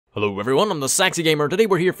Hello everyone, I'm the Saxy Gamer. Today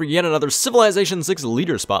we're here for yet another Civilization 6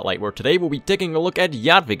 Leader Spotlight, where today we'll be taking a look at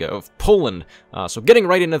Jadwiga of Poland. So getting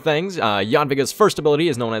right into things, Jadwiga's first ability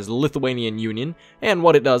is known as Lithuanian Union, and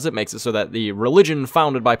what it does, it makes it so that the religion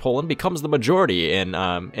founded by Poland becomes the majority in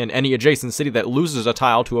any adjacent city that loses a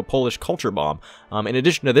tile to a Polish culture bomb. In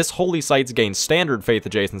addition to this, holy sites gain standard faith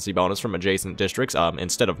adjacency bonus from adjacent districts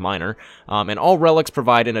instead of minor, and all relics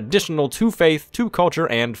provide an additional 2 faith, 2 culture,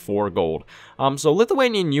 and 4 gold. So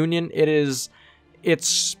Lithuanian Union, it's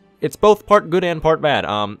both part good and part bad.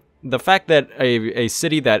 The fact that a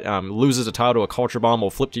city that loses a tile to a culture bomb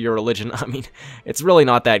will flip to your religion, I mean, it's really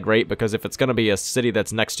not that great, because if it's going to be a city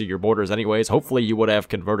that's next to your borders anyways, hopefully you would have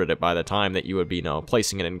converted it by the time that you would be,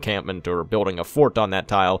 placing an encampment or building a fort on that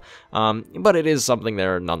tile, but it is something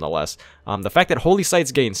there nonetheless. The fact that holy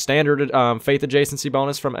sites gain standard faith adjacency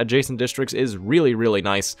bonus from adjacent districts is really, really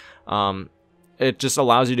nice. It just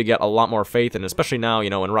allows you to get a lot more faith, and especially now,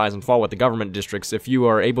 in Rise and Fall with the government districts, if you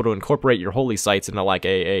are able to incorporate your holy sites into like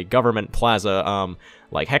a government plaza,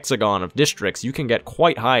 like hexagon of districts, you can get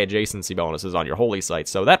quite high adjacency bonuses on your holy sites,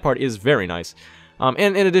 so that part is very nice.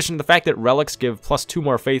 And in addition, the fact that relics give plus 2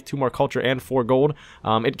 more faith, 2 more culture, and 4 gold,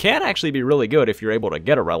 it can actually be really good if you're able to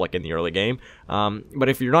get a relic in the early game. But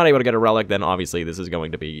if you're not able to get a relic, then obviously this is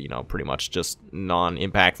going to be, pretty much just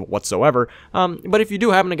non-impactful whatsoever. But if you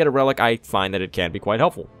do happen to get a relic, I find that it can be quite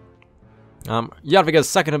helpful. Jadwiga's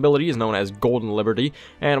second ability is known as Golden Liberty,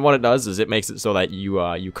 and what it does is it makes it so that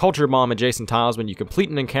you culture bomb adjacent tiles when you complete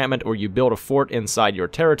an encampment or you build a fort inside your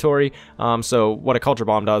territory. So what a culture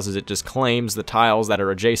bomb does is it just claims the tiles that are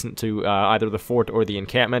adjacent to either the fort or the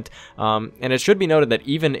encampment, and it should be noted that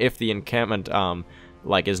even if the encampment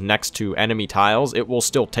is next to enemy tiles, it will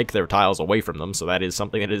still take their tiles away from them, so that is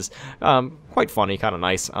something that is quite funny, kind of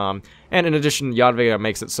nice. And in addition, Jadwiga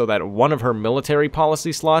makes it so that one of her military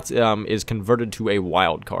policy slots is converted to a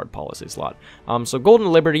wildcard policy slot. So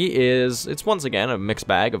Golden Liberty it's once again a mixed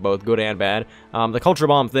bag of both good and bad. The culture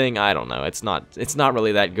bomb thing, I don't know, it's not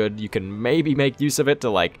really that good. You can maybe make use of it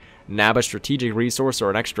to nab a strategic resource or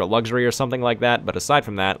an extra luxury or something like that, but aside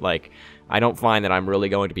from that, I don't find that I'm really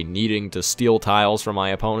going to be needing to steal tiles from my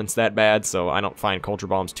opponents that bad, so I don't find culture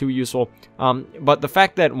bombs too useful. But the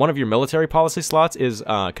fact that one of your military policy slots is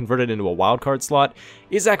converted into a wildcard slot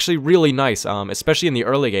is actually really nice, especially in the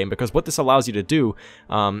early game, because what this allows you to do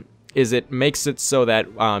is it makes it so that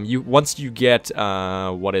once you get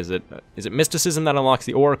what is it mysticism that unlocks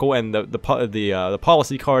the oracle and the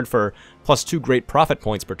policy card for plus 2 great profit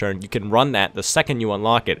points per turn, you can run that the second you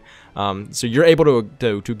unlock it. So you're able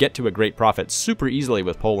to get to a great profit super easily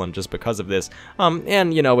with Poland just because of this.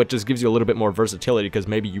 And it just gives you a little bit more versatility, because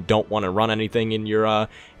maybe you don't want to run anything in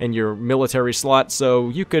your military slot, so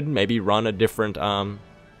you could maybe run a different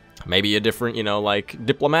maybe a different,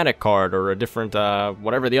 diplomatic card, or a different,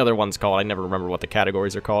 whatever the other one's called. I never remember what the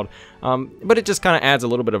categories are called. But it just kind of adds a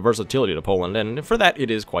little bit of versatility to Poland, and for that,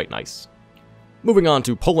 it is quite nice. Moving on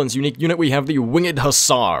to Poland's unique unit, we have the Winged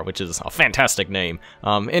Hussar, which is a fantastic name.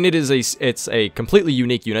 And it's a completely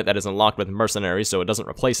unique unit that is unlocked with mercenaries, so it doesn't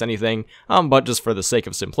replace anything. But just for the sake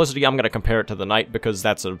of simplicity, I'm going to compare it to the Knight, because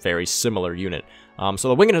that's a very similar unit. So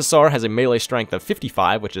the Winged Hussar has a melee strength of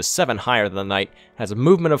 55, which is 7 higher than the Knight, has a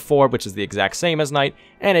movement of 4, which is the exact same as Knight,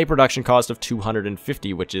 and a production cost of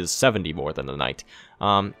 250, which is 70 more than the Knight.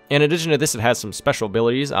 In addition to this, it has some special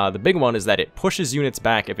abilities. The big one is that it pushes units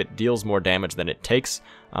back if it deals more damage than it takes.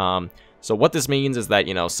 So what this means is that,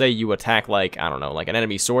 say you attack I don't know, an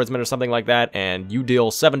enemy swordsman or something like that, and you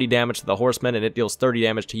deal 70 damage to the horseman and it deals 30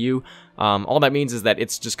 damage to you. All that means is that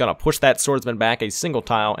it's just gonna push that swordsman back a single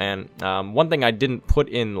tile. And one thing I didn't put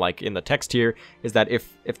in in the text here is that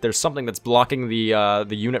if there's something that's blocking the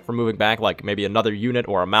unit from moving back, like maybe another unit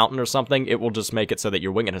or a mountain or something, it will just make it so that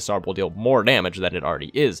your Winged Hussar will deal more damage than it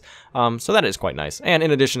already is. So that is quite nice. And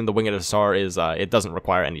in addition, the Winged Hussar is it doesn't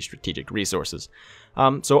require any strategic resources.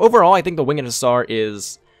 So overall, I think the Winged Hussar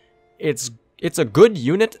it's a good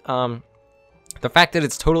unit. The fact that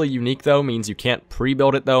it's totally unique, though, means you can't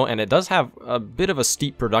pre-build it, though, and it does have a bit of a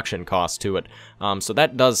steep production cost to it. So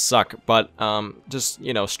that does suck, but just,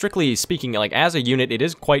 strictly speaking, as a unit, it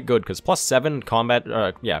is quite good, because plus 7 combat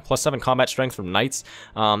strength from Knights,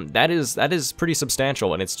 that is pretty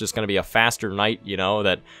substantial, and it's just going to be a faster Knight,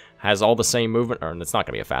 that has all the same movement, or it's not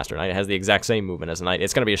going to be a faster Knight, it has the exact same movement as a Knight.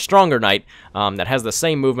 It's going to be a stronger Knight that has the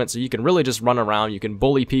same movement, so you can really just run around, you can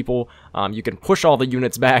bully people, you can push all the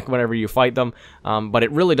units back whenever you fight them, but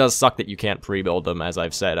it really does suck that you can't pre-build them, as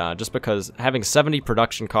I've said, just because having 70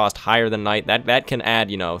 production cost higher than Knight, that can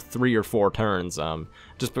add, 3 or 4 turns,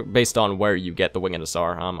 just based on where you get the Winged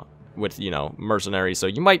Hussar with, mercenaries, so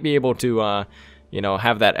you might be able to you know,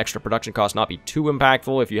 have that extra production cost not be too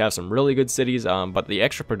impactful if you have some really good cities, but the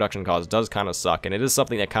extra production cost does kind of suck, and it is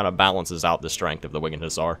something that kind of balances out the strength of the Winged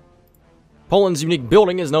Hussar. Poland's unique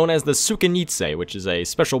building is known as the Sukinniece, which is a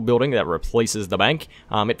special building that replaces the bank.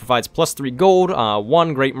 It provides +3 gold,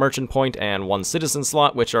 1 great merchant point, and 1 citizen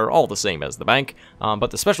slot, which are all the same as the bank.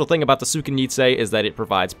 But the special thing about the Sukinniece is that it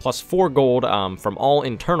provides +4 gold from all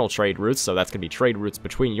internal trade routes, so that's going to be trade routes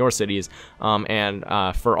between your cities, and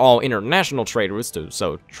for all international trade routes,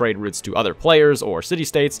 so trade routes to other players or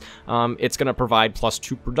city-states, it's going to provide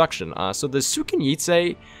 +2 production. So the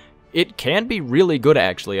Sukinniece, it can be really good,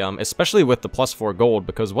 actually, especially with the +4 gold,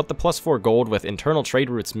 because what the +4 gold with internal trade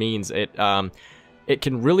routes means, it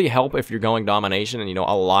can really help if you're going domination and, you know,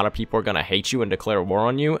 a lot of people are going to hate you and declare war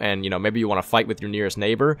on you, and, you know, maybe you want to fight with your nearest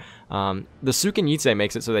neighbor. The Sukinniece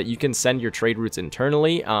makes it so that you can send your trade routes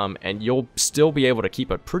internally, and you'll still be able to keep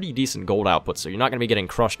a pretty decent gold output, so you're not going to be getting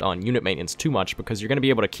crushed on unit maintenance too much, because you're going to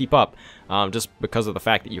be able to keep up, just because of the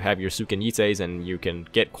fact that you have your Sukinnieces, and you can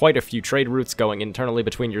get quite a few trade routes going internally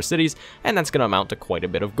between your cities, and that's going to amount to quite a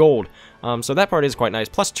bit of gold. So that part is quite nice.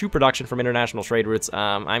 +2 production from international trade routes.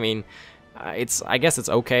 I mean, I guess it's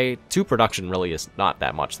okay. 2 production really is not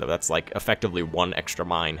that much, though. That's like effectively 1 extra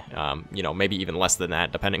mine. You know, maybe even less than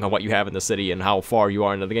that, depending on what you have in the city and how far you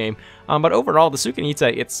are into the game. But overall, the Sukinniece,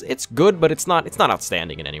 it's good, but it's not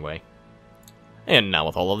outstanding in any way. And now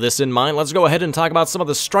with all of this in mind, let's go ahead and talk about some of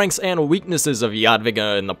the strengths and weaknesses of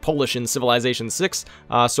Jadwiga and the Polish in Civilization 6.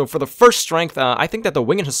 So for the first strength, I think that the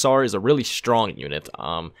Winged Hussar is a really strong unit.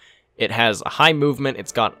 It has a high movement,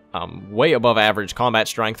 it's got way above average combat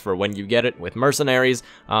strength for when you get it with mercenaries.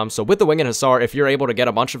 So with the Winged Hussar, if you're able to get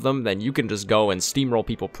a bunch of them, then you can just go and steamroll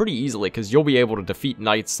people pretty easily, because you'll be able to defeat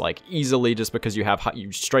knights like easily just because you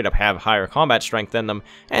straight up have higher combat strength than them,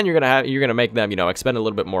 and you're gonna make them, you know, expend a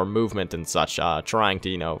little bit more movement and such, trying to,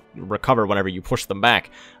 you know, recover whenever you push them back.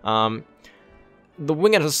 The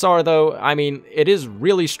Winged Hussar, though, I mean, it is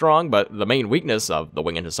really strong, but the main weakness of the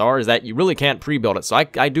Winged Hussar is that you really can't pre-build it, so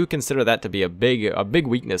I do consider that to be a big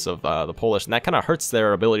weakness of the Polish, and that kind of hurts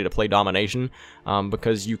their ability to play domination,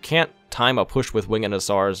 because you can't time a push with Winged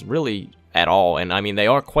Hussars really at all, and I mean, they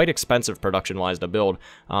are quite expensive production-wise to build,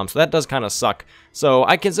 so that does kind of suck. So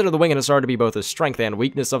I consider the Winged Hussar to be both a strength and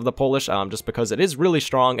weakness of the Polish, just because it is really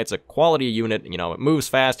strong, it's a quality unit, you know, it moves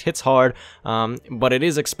fast, hits hard, but it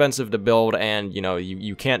is expensive to build, and, you know,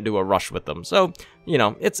 you can't do a rush with them. So, you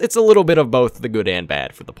know, it's a little bit of both the good and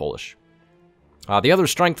bad for the Polish. The other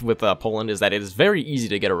strength with Poland is that it is very easy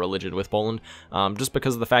to get a religion with Poland, just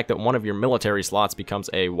because of the fact that one of your military slots becomes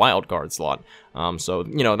a wildcard slot. So,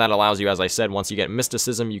 you know, that allows you, as I said, once you get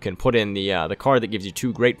mysticism, you can put in the card that gives you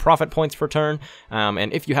 2 great profit points per turn,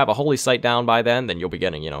 and if you have a holy site down by then you'll be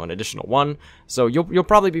getting, you know, an additional 1. So you'll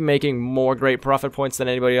probably be making more great profit points than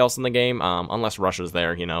anybody else in the game, unless Russia's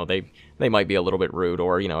there, you know, they might be a little bit rude,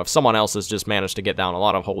 or, you know, if someone else has just managed to get down a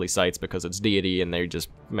lot of holy sites because it's deity and they just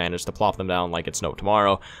managed to plop them down like it's no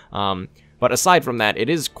tomorrow. But aside from that, it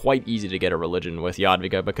is quite easy to get a religion with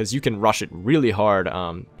Jadwiga, because you can rush it really hard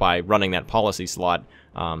by running that policy slot,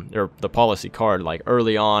 or the policy card, like,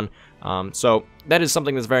 early on. So that is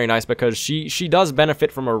something that's very nice, because she does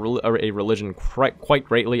benefit from a religion quite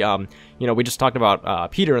greatly. You know, we just talked about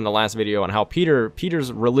Peter in the last video, and how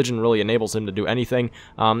Peter's religion really enables him to do anything.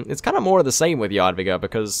 It's kind of more of the same with Jadwiga,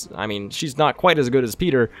 because, I mean, she's not quite as good as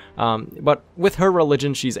Peter, but with her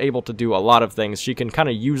religion, she's able to do a lot of things. She can kind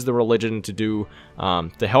of use the religion to do,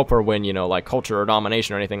 to help her win, you know, like culture or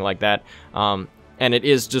domination or anything like that. And it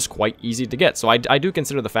is just quite easy to get. So I do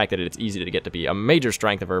consider the fact that it's easy to get to be a major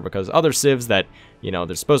strength of her, because other civs that, you know,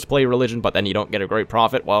 they're supposed to play religion, but then you don't get a great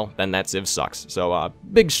profit, well, then that civ sucks. So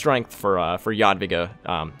big strength for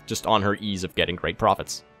Jadwiga, just on her ease of getting great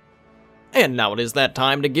profits. And now it is that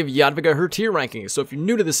time to give Jadwiga her tier rankings. So if you're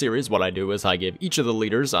new to the series, what I do is I give each of the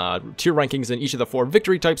leaders tier rankings in each of the 4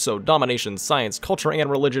 victory types, so domination, science, culture, and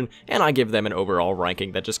religion, and I give them an overall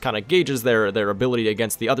ranking that just kind of gauges their ability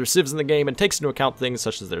against the other civs in the game and takes into account things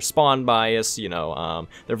such as their spawn bias, you know,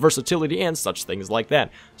 their versatility, and such things like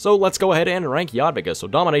that. So let's go ahead and rank Jadwiga. So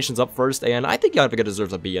domination's up first, and I think Jadwiga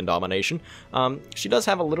deserves a B in domination. She does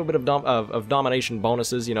have a little bit of domination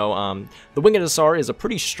bonuses, you know. The Winged Hussar is a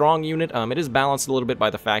pretty strong unit. It is balanced a little bit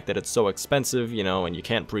by the fact that it's so expensive, you know, and you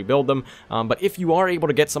can't pre-build them, but if you are able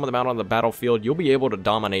to get some of them out on the battlefield, you'll be able to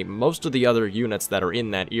dominate most of the other units that are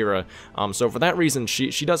in that era, so for that reason,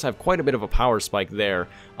 she does have quite a bit of a power spike there.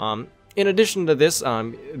 In addition to this,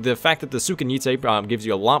 the fact that the Sukinniece gives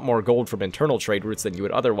you a lot more gold from internal trade routes than you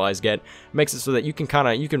would otherwise get makes it so that you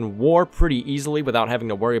can war pretty easily without having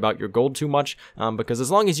to worry about your gold too much. Because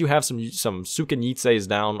as long as you have some Sukinnices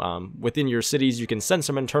down within your cities, you can send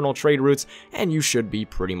some internal trade routes, and you should be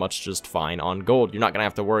pretty much just fine on gold. You're not gonna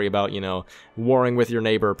have to worry about, you know, warring with your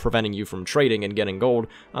neighbor, preventing you from trading and getting gold.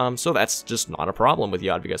 So that's just not a problem with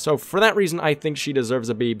Jadwiga. So for that reason, I think she deserves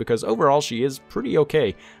a B, because overall she is pretty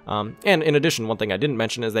okay. And in addition, one thing I didn't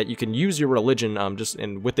mention is that you can use your religion,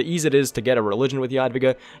 with the ease it is to get a religion with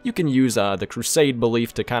Jadwiga, you can use the Crusade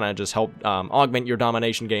belief to kind of just help augment your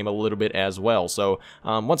domination game a little bit as well. So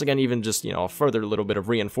once again, even just, you know, a further little bit of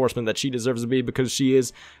reinforcement that she deserves to be, because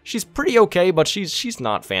she's pretty okay, but she's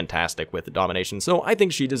not fantastic with domination. So I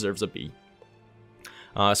think she deserves a B.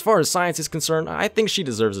 As far as science is concerned, I think she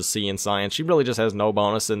deserves a C in science. She really just has no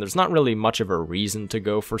bonus, and there's not really much of a reason to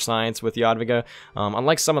go for science with Jadwiga.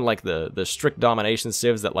 Unlike someone like the strict domination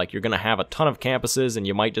civs that, like, you're going to have a ton of campuses, and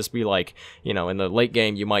you might just be like, you know, in the late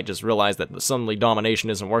game, you might just realize that suddenly domination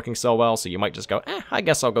isn't working so well, so you might just go, I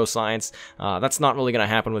guess I'll go science. That's not really going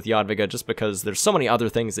to happen with Jadwiga, just because there's so many other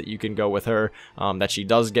things that you can go with her that she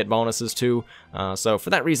does get bonuses to. So for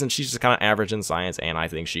that reason, she's just kind of average in science, and I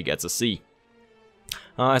think she gets a C.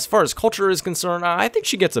 As far as culture is concerned, I think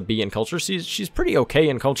she gets a B in culture. She's pretty okay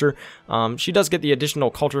in culture. She does get the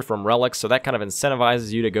additional culture from relics, so that kind of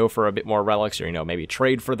incentivizes you to go for a bit more relics, or, you know, maybe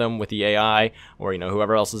trade for them with the AI, or, you know,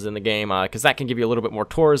 whoever else is in the game, because that can give you a little bit more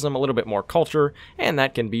tourism, a little bit more culture, and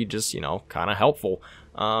that can be just, you know, kind of helpful.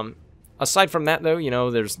 Aside from that, though, you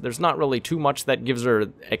know, there's not really too much that gives her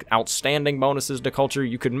outstanding bonuses to culture.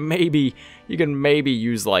 You can maybe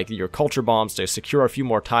use, like, your culture bombs to secure a few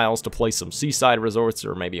more tiles to place some seaside resorts,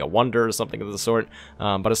 or maybe a wonder or something of the sort.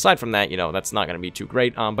 But aside from that, you know, that's not going to be too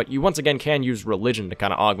great. But you once again can use religion to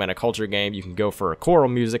kind of augment a culture game. You can go for a choral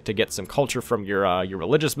music to get some culture from your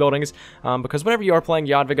religious buildings. Because whenever you are playing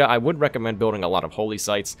Jadwiga, I would recommend building a lot of holy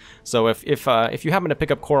sites. So if you happen to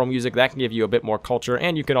pick up choral music, that can give you a bit more culture,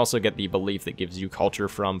 and you can also get the belief that gives you culture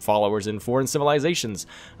from followers in foreign civilizations.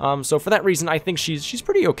 So for that reason, I think she's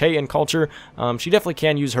pretty okay in culture. She definitely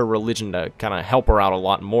can use her religion to kind of help her out a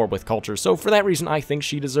lot more with culture. So for that reason, I think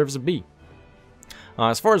she deserves a B.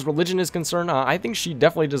 As far as religion is concerned, I think she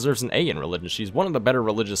definitely deserves an A in religion. She's one of the better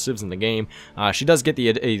religious civs in the game. She does get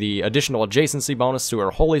the additional adjacency bonus to her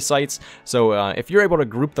holy sites, so if you're able to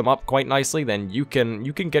group them up quite nicely, then you can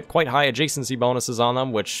get quite high adjacency bonuses on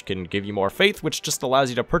them, which can give you more faith, which just allows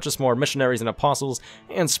you to purchase more missionaries and apostles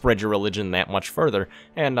and spread your religion that much further.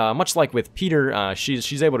 And much like with Peter,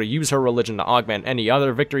 she's able to use her religion to augment any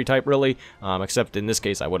other victory type, really, except in this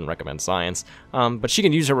case I wouldn't recommend science. But she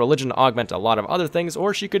can use her religion to augment a lot of other things,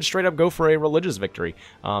 or she could straight up go for a religious victory.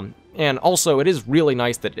 And also, it is really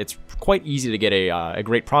nice that it's quite easy to get a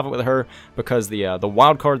great profit with her, because the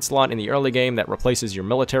wildcard slot in the early game that replaces your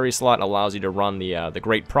military slot allows you to run the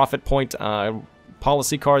great profit point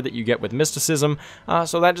policy card that you get with mysticism,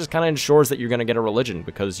 so that just kind of ensures that you're going to get a religion,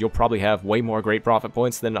 because you'll probably have way more great profit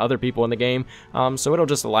points than other people in the game, so it'll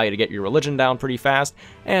just allow you to get your religion down pretty fast,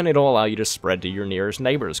 and it'll allow you to spread to your nearest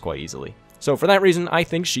neighbors quite easily. So for that reason, I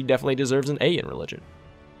think she definitely deserves an A in religion.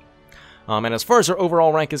 And as far as her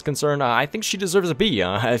overall rank is concerned, I think she deserves a B.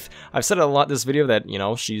 I've said it a lot in this video that, you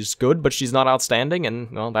know, she's good, but she's not outstanding, and,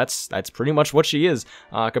 well, that's pretty much what she is.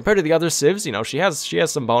 Compared to the other civs, you know, she has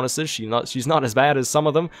some bonuses. She's not as bad as some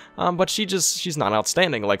of them, but she's not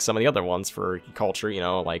outstanding like some of the other ones for culture. You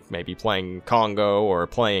know, like maybe playing Congo or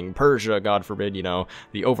playing Persia, God forbid. You know,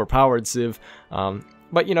 the overpowered civ.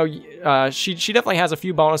 But, you know, she definitely has a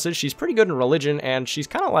few bonuses. She's pretty good in religion, and she's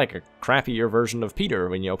kind of like a crappier version of Peter.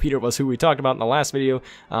 I mean, you know, Peter was who we talked about in the last video,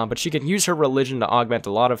 but she can use her religion to augment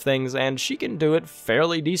a lot of things, and she can do it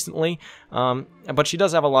fairly decently. But she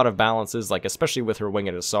does have a lot of balances, like especially with her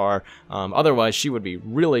Winged Hussar. Otherwise, she would be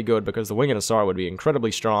really good, because the Winged Hussar would be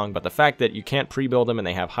incredibly strong, but the fact that you can't pre-build them and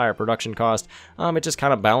they have higher production cost, it just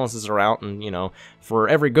kind of balances her out, and, you know, for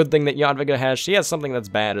every good thing that Jadwiga has, she has something that's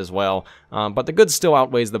bad as well. But the good still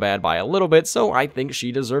outweighs the bad by a little bit, so I think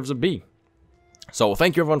she deserves a B. So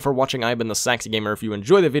thank you everyone for watching. I've been the Saxy Gamer. If you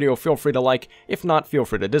enjoy the video, feel free to like. If not, feel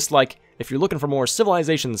free to dislike. If you're looking for more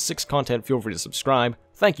Civilization 6 content, feel free to subscribe.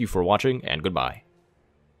 Thank you for watching, and goodbye.